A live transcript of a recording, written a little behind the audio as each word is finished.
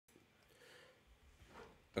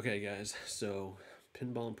Okay, guys, so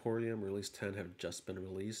Pinball Emporium Release 10 have just been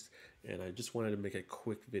released, and I just wanted to make a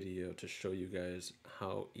quick video to show you guys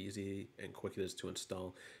how easy and quick it is to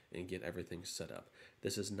install and get everything set up.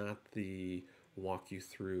 This is not the walk you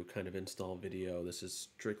through kind of install video. This is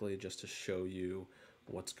strictly just to show you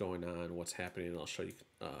what's going on, what's happening, and I'll show you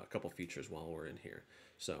a couple features while we're in here.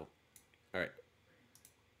 So, all right,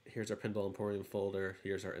 here's our Pinball Emporium folder.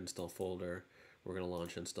 Here's our install folder. We're going to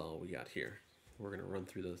launch install we got here. We're going to run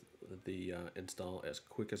through the install as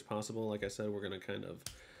quick as possible. Like I said, we're going to kind of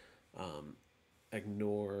I'm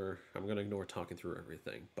going to ignore talking through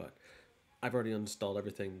everything, but I've already installed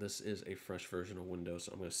everything. This is a fresh version of Windows,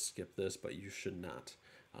 so I'm going to skip this, but you should not.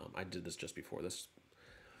 I did this just before this.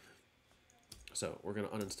 So we're going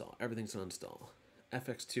to uninstall. Everything's to uninstall.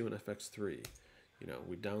 FX2 and FX3. You know,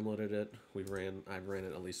 we downloaded it. I've ran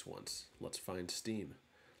it at least once. Let's find Steam.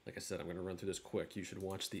 Like I said, I'm going to run through this quick. You should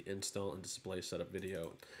watch the install and display setup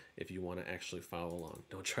video if you want to actually follow along.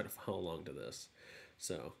 Don't try to follow along to this.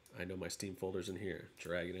 So, I know my Steam folder's in here.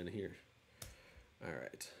 Drag it in here.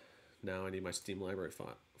 Alright. Now I need my Steam library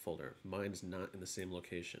folder. Mine's not in the same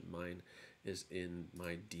location. Mine is in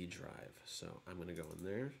my D drive. So, I'm going to go in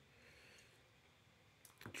there.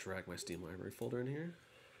 Drag my Steam library folder in here.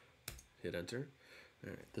 Hit enter.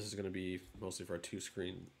 Alright, this is going to be mostly for our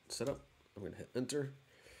 2-screen setup. I'm going to hit enter.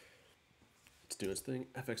 It's doing its thing.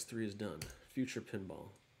 FX3 is done. Future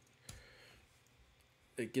Pinball.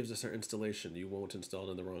 It gives us our installation. You won't install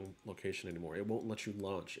it in the wrong location anymore. It won't let you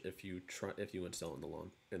launch if you install in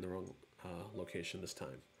the wrong location this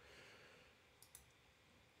time.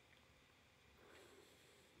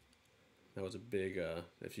 That was a big.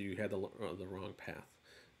 If you had the wrong path,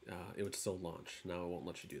 it would still launch. Now it won't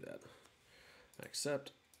let you do that. I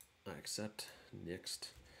accept. I accept.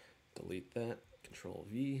 Next. Delete that. Control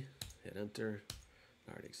V. Hit enter.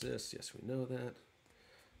 Already exists. Yes, we know that.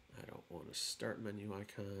 I don't want a start menu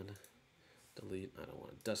icon. Delete. I don't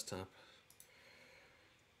want a desktop.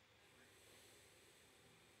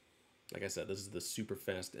 Like I said, this is the super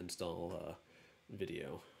fast install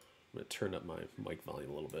video. I'm going to turn up my mic volume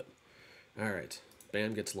a little bit. All right.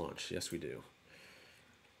 BAM gets launched. Yes, we do.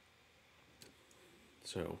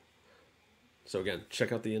 So again,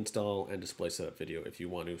 check out the install and display setup video if you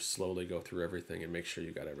want to slowly go through everything and make sure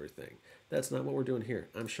you got everything. That's not what we're doing here.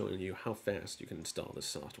 I'm showing you how fast you can install this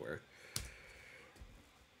software.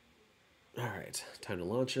 All right, time to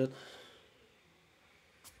launch it.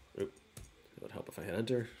 Oop, it would help if I hit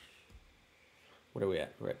enter. What are we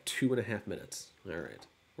at? We're at 2.5 minutes. All right,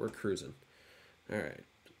 we're cruising. All right,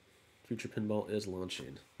 Future Pinball is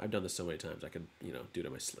launching. I've done this so many times I could, do it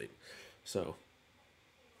in my sleep. So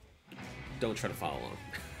don't try to follow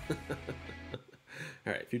along.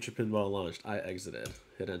 All right, Future Pinball launched. I exited.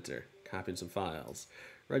 Hit enter. Copying some files.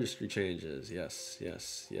 Registry changes. Yes,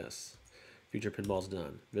 yes, yes. Future Pinball's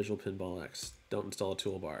done. Visual Pinball X. Don't install a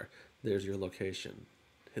toolbar. There's your location.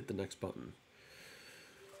 Hit the next button.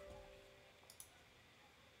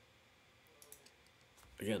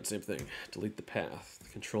 Again, same thing. Delete the path.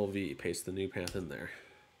 Control V. Paste the new path in there.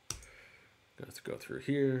 Gonna have to go through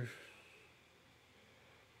here.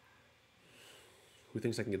 Who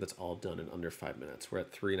thinks I can get this all done in under 5 minutes? We're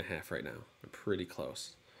at 3.5 right now. I'm pretty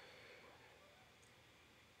close.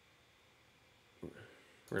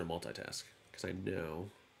 We're going to multitask because I know.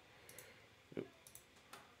 I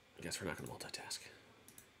guess we're not going to multitask.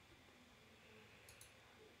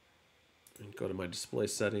 And go to my display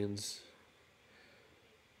settings.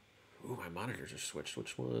 Ooh, my monitors are switched.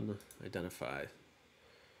 Which one? Identify.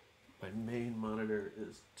 My main monitor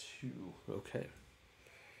is 2. Okay.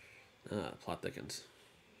 Plot thickens.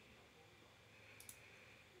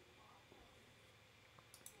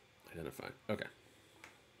 Identify. Okay.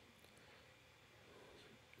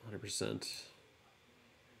 100%.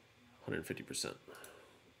 150%. All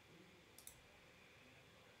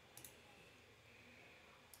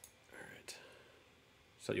right.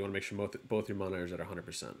 So you want to make sure both your monitors are at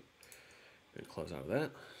 100%. And close out of that.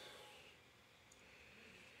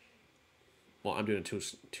 Well, I'm doing a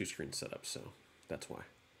two-screen setup, so that's why.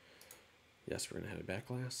 Yes, we're going to have a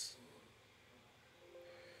backglass.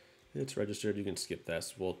 It's registered. You can skip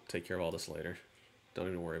this. We'll take care of all this later. Don't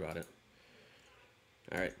even worry about it.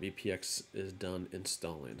 All right, VPX is done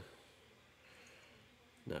installing.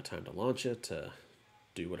 Now time to launch it, to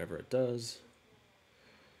do whatever it does.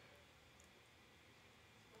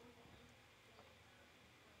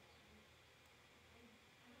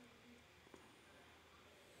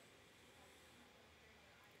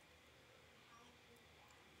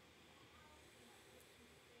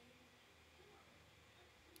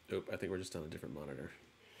 Oop, I think we're just on a different monitor.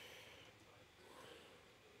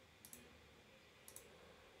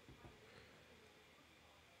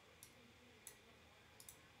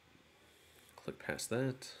 Click past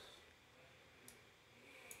that.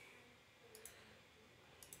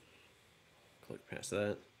 Click past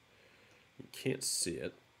that. You can't see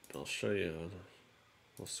it, but I'll show you.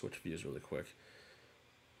 We'll switch views really quick.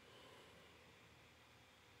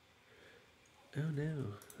 Oh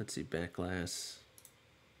no. Let's see, back glass.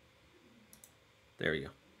 There we go.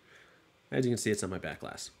 As you can see, it's on my back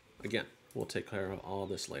glass. Again, we'll take care of all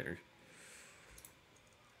this later.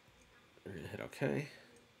 We're gonna hit OK.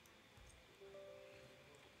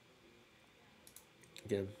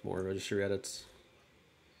 Again, more registry edits.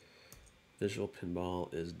 Visual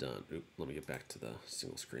pinball is done. Oop, let me get back to the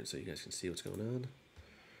single screen so you guys can see what's going on.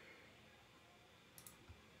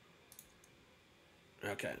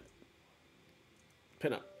 Okay.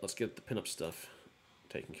 Pinup. Let's get the pinup stuff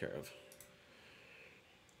taken care of.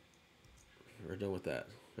 We're done with that.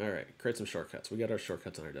 All right, create some shortcuts. We got our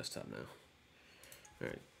shortcuts on our desktop now. All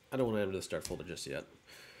right, I don't want to enter the start folder just yet.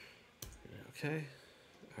 Okay.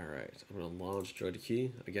 All right, I'm going to launch Joy to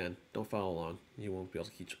Key. Again, don't follow along. You won't be able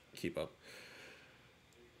to keep up.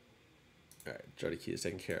 All right, Joy to Key is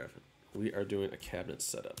taken care of. We are doing a cabinet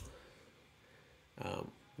setup.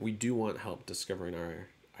 We do want help discovering our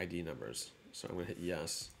ID numbers. So I'm going to hit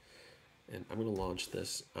yes. And I'm going to launch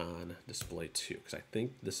this on display 2 because I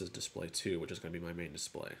think this is display 2, which is going to be my main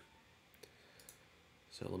display.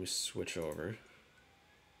 So let me switch over.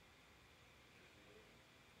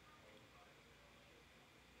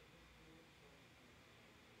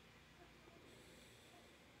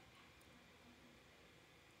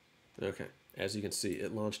 Okay, as you can see,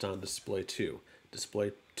 it launched on display 2.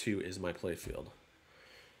 Display 2 is my playfield.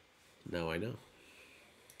 Now I know.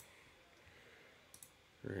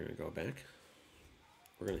 We're going to go back.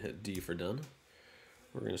 We're going to hit D for done.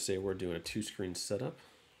 We're going to say we're doing a 2-screen setup.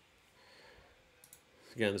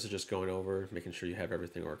 Again, this is just going over, making sure you have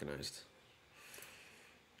everything organized.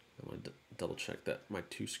 I want to double check that my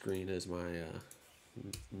 2-screen is my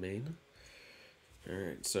main. All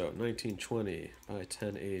right, so 1920 by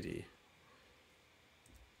 1080.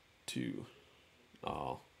 2.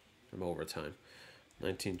 Oh, I'm over time.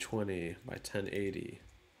 1920 by 1080.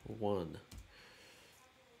 1.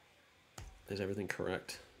 Is everything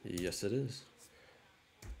correct? Yes, it is.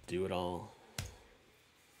 Do it all.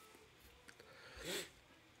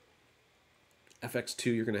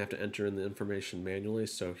 FX2, you're going to have to enter in the information manually,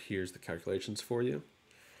 so here's the calculations for you.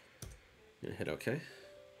 You're going to hit OK.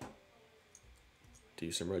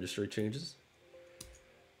 Do some registry changes.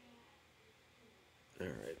 All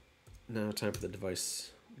right. Now time for the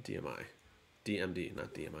device DMI. DMD,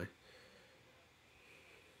 not DMI.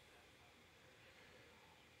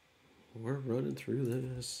 We're running through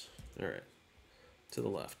this. All right. To the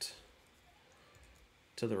left.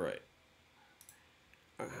 To the right.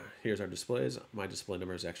 Here's our displays. My display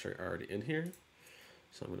number is actually already in here.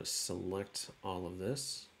 So I'm going to select all of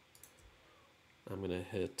this. I'm going to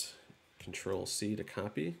hit Control C to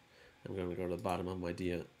copy. I'm going to go to the bottom of my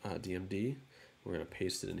DMD. We're going to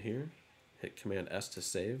paste it in here. Hit Command S to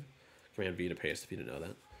save. Command V to paste if you didn't know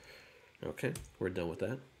that. Okay, we're done with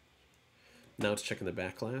that. Now it's checking the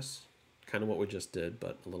back glass. Kind of what we just did,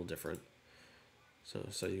 but a little different.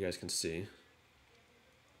 So you guys can see.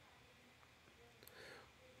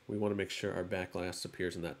 We want to make sure our back glass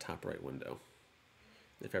appears in that top right window,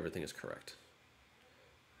 if everything is correct.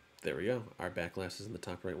 There we go. Our back glass is in the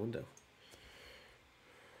top right window.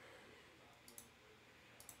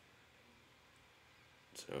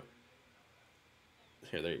 So,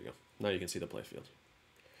 here, there you go. Now you can see the playfield.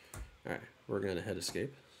 All right, we're going to hit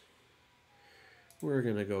escape. We're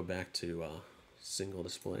going to go back to single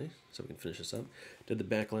display so we can finish this up. Did the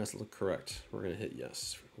back glass look correct? We're going to hit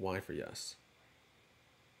yes. Y for yes.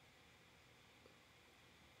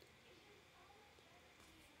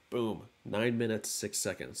 Boom, 9 minutes, 6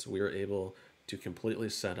 seconds. We were able to completely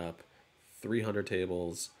set up 300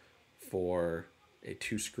 tables for a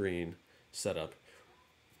 2-screen setup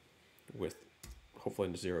with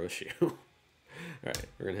hopefully 0 issue. All right,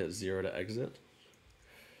 we're gonna hit 0 to exit.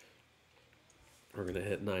 We're gonna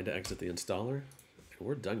hit 9 to exit the installer. And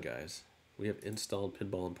we're done, guys. We have installed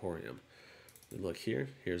Pinball Emporium. We look here,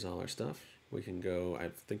 here's all our stuff. We can go, I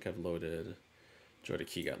think I've loaded, Joy to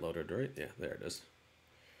Key got loaded, right? Yeah, there it is.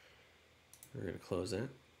 We're going to close that.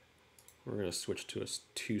 We're going to switch to a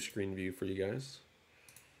 2-screen view for you guys.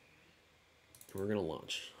 And we're going to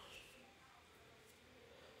launch.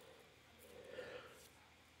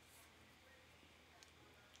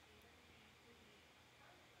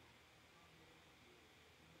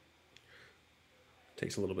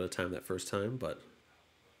 Takes a little bit of time that first time, but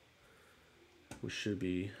we should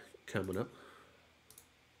be coming up.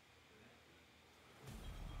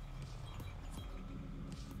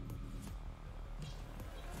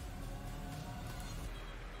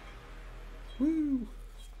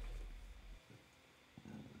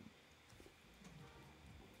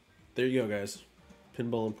 there you go, guys.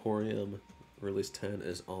 Pinball Emporium Release 10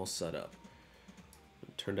 is all set up.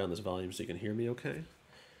 Turn down this volume so you can hear me okay.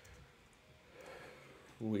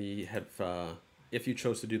 We have, if you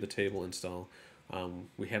chose to do the table install,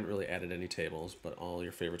 we haven't really added any tables, but all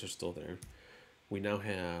your favorites are still there. We now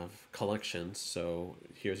have collections, so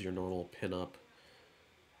here's your normal pin-up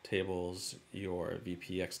tables, your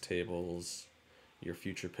VPX tables, your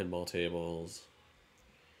future pinball tables,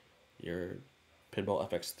 your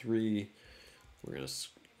Pinball FX3. We're going to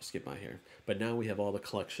skip by here. But now we have all the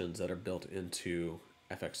collections that are built into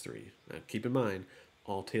FX3. Now, keep in mind,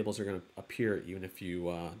 all tables are going to appear even if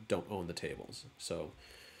you don't own the tables. So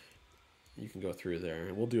you can go through there,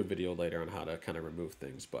 and we'll do a video later on how to kind of remove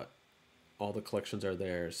things, but all the collections are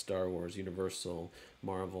there: Star Wars, Universal,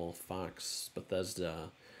 Marvel, Fox, Bethesda,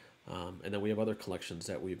 and then we have other collections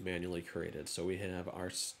that we've manually created. So we have our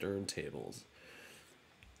Stern tables,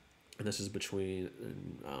 and this is between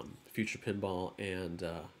Future Pinball and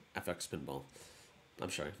FX Pinball. I'm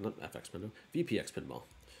sorry, not FX Pinball, VPX Pinball.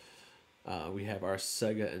 We have our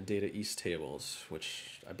Sega and Data East tables,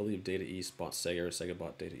 which I believe Data East bought Sega, or Sega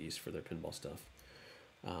bought Data East for their pinball stuff.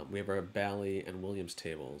 We have our Bally and Williams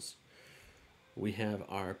tables. We have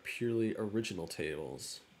our purely original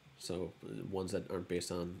tables, so ones that aren't based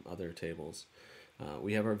on other tables.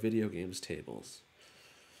 We have our video games tables.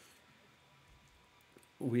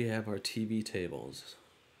 We have our TV tables.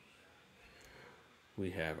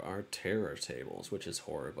 We have our terror tables, which is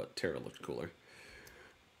horror, but terror looked cooler.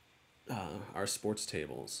 Our sports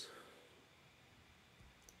tables.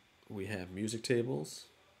 We have music tables.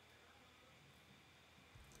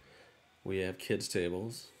 We have kids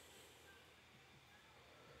tables.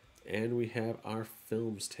 And we have our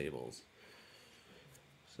films tables.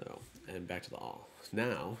 So, and back to the all.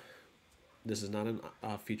 Now, this is not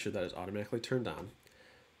a feature that is automatically turned on,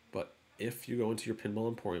 but if you go into your Pinball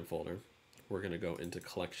Emporium folder, we're going to go into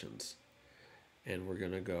collections, and we're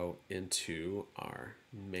going to go into our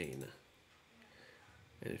main.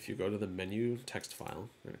 And if you go to the menu text file,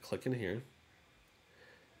 we're going to click in here,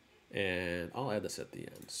 and I'll add this at the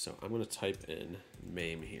end. So I'm going to type in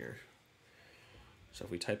MAME here. So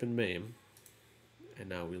if we type in MAME, and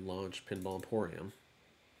now we launch Pinball Emporium,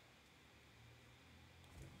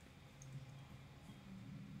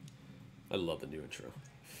 I love the new intro.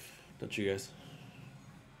 Don't you guys?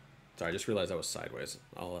 Sorry, I just realized I was sideways.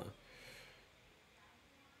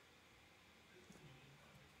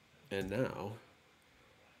 And now,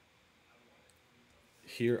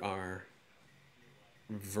 here are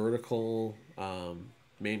vertical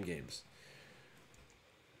MAME games.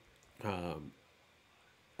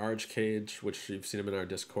 Arch Cage, which you've seen him in our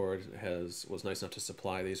Discord, was nice enough to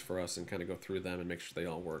supply these for us and kind of go through them and make sure they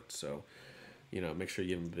all worked. So, you know, make sure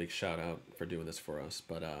you give him a big shout out for doing this for us.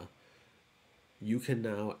 But you can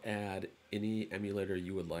now add any emulator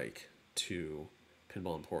you would like to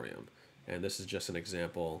Pinball Emporium, and this is just an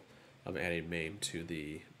example of adding MAME to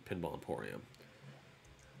the Pinball Emporium.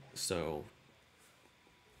 So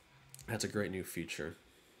that's a great new feature.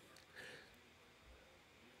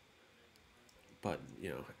 But, you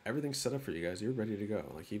know, everything's set up for you guys. You're ready to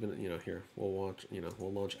go. Like, even, you know, here, we'll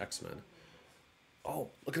launch X-Men. Oh,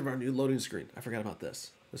 look at our new loading screen. I forgot about this.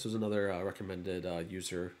 This was another recommended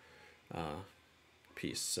user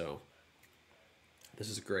piece. So this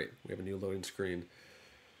is great. We have a new loading screen,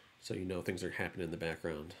 so you know things are happening in the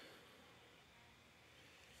background.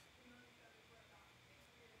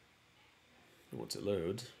 And once it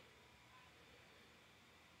loads,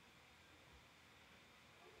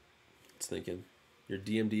 it's thinking your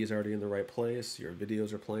DMD is already in the right place, your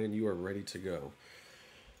videos are playing, you are ready to go.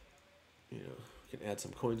 You know, you can add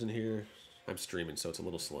some coins in here. I'm streaming, so it's a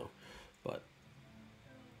little slow, but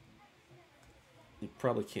you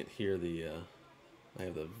probably can't hear the, I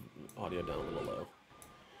have the audio down a little low.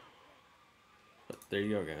 But there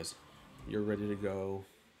you go, guys. You're ready to go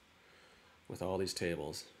with all these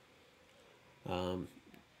tables.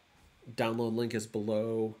 Download link is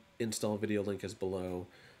below, install video link is below,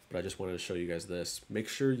 but I just wanted to show you guys this. Make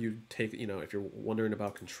sure you take, you know, if you're wondering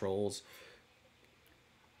about controls,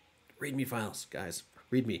 read me files, guys.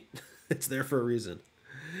 Read me. It's there for a reason.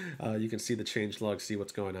 You can see the change log, see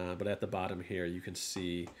what's going on, but at the bottom here you can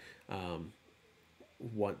see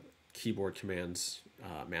what keyboard commands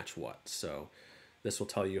match what. So this will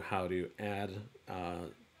tell you how to add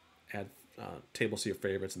tables to your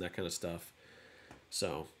favorites and that kind of stuff.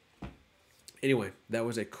 So anyway, that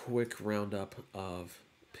was a quick roundup of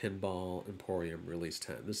Pinball Emporium Release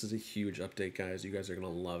 10. This is a huge update, guys. You guys are going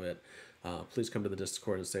to love it. Please come to the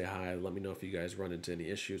Discord and say hi. Let me know if you guys run into any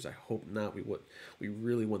issues. I hope not. We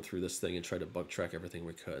really went through this thing and tried to bug track everything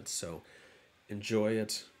we could. So enjoy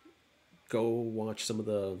it. go watch some of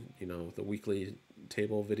the the weekly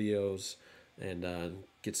table videos and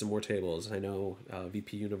get some more tables. I know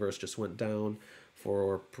VP Universe just went down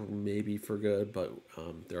for maybe for good, but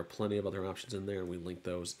there are plenty of other options in there, and we link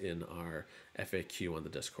those in our FAQ on the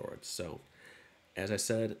Discord. So, as I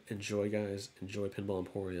said, enjoy, guys. Enjoy Pinball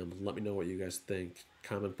Emporium. Let me know what you guys think.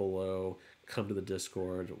 Comment below. Come to the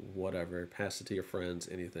Discord. Whatever. Pass it to your friends.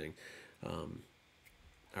 Anything.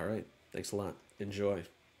 All right. Thanks a lot. Enjoy.